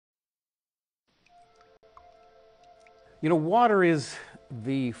You know, water is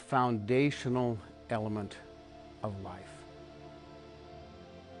the foundational element of life.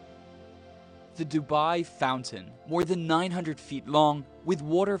 The Dubai Fountain, more than 900 feet long, with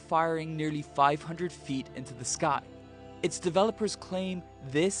water firing nearly 500 feet into the sky. Its developers claim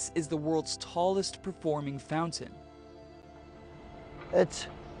this is the world's tallest performing fountain. It's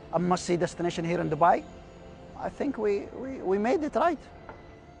a must-see destination here in Dubai. I think we made it right.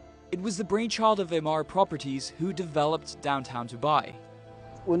 It was the brainchild of Emaar Properties who developed downtown Dubai.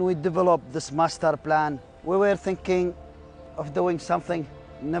 When we developed this master plan, we were thinking of doing something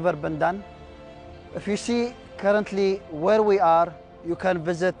never been done. If you see currently where we are, you can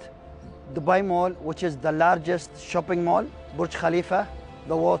visit Dubai Mall, which is the largest shopping mall, Burj Khalifa,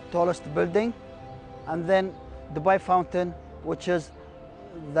 the world's tallest building, and then Dubai Fountain, which is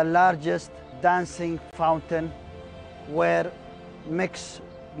the largest dancing fountain where mix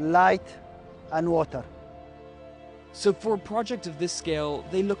light and water. So for a project of this scale,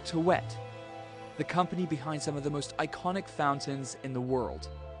 they looked to Wet, the company behind some of the most iconic fountains in the world.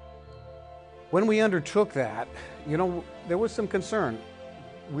 When we undertook that, you know, there was some concern.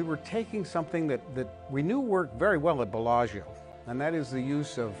 We were taking something that we knew worked very well at Bellagio, and that is the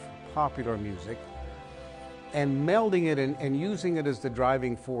use of popular music, and melding it and using it as the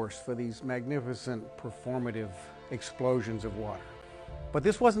driving force for these magnificent performative explosions of water. But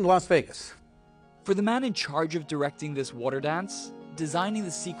this wasn't Las Vegas. For the man in charge of directing this water dance, designing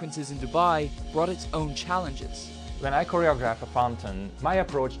the sequences in Dubai brought its own challenges. When I choreograph a fountain, my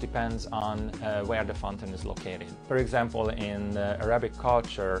approach depends on where the fountain is located. For example, in Arabic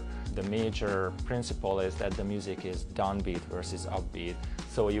culture, the major principle is that the music is downbeat versus upbeat.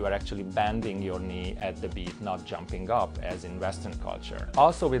 So you are actually bending your knee at the beat, not jumping up as in Western culture.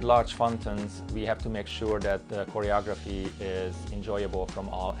 Also with large fountains, we have to make sure that the choreography is enjoyable from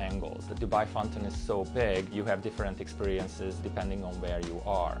all angles. The Dubai fountain is so big, you have different experiences depending on where you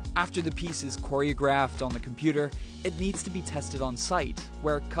are. After the piece is choreographed on the computer, it needs to be tested on site,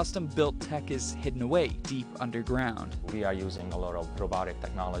 where custom-built tech is hidden away deep underground. We are using a lot of robotic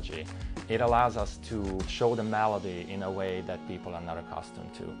technology. It allows us to show the melody in a way that people are not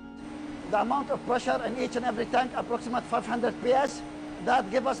accustomed to. The amount of pressure in each and every tank, approximately 500 PS, that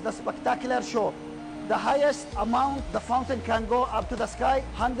gives us the spectacular show. The highest amount the fountain can go up to the sky,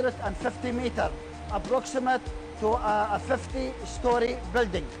 150 meters, approximate to a 50-story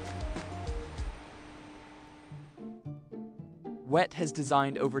building. Wet has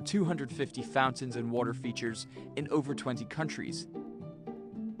designed over 250 fountains and water features in over 20 countries.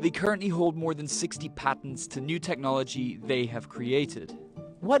 They currently hold more than 60 patents to new technology they have created.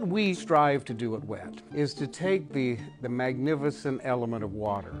 What we strive to do at Wet is to take the magnificent element of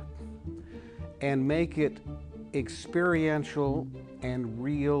water and make it experiential and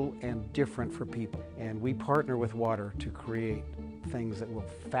real and different for people. And we partner with water to create things that will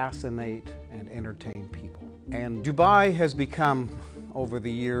fascinate and entertain people. And Dubai has become, over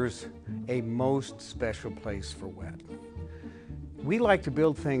the years, a most special place for Wet. We like to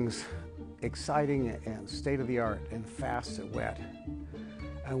build things exciting and state-of-the-art and fast at Wet.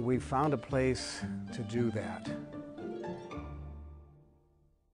 And we found a place to do that.